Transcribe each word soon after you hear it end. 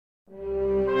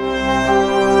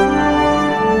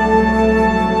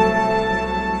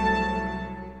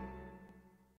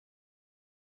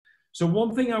So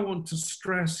one thing I want to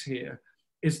stress here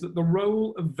is that the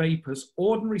role of vapers,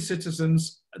 ordinary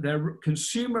citizens, their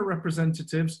consumer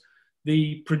representatives,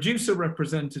 the producer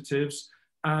representatives,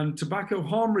 and tobacco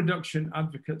harm reduction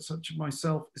advocates such as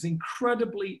myself is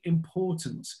incredibly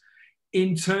important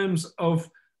in terms of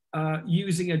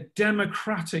using a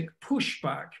democratic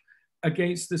pushback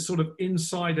against this sort of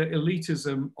insider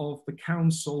elitism of the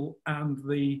council and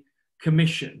the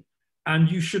commission.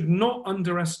 And you should not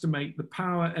underestimate the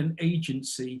power and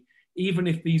agency, even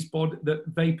if these that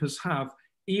vapers have,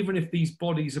 even if these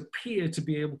bodies appear to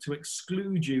be able to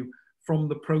exclude you from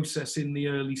the process in the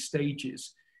early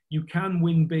stages. You can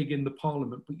win big in the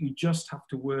parliament, but you just have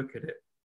to work at it.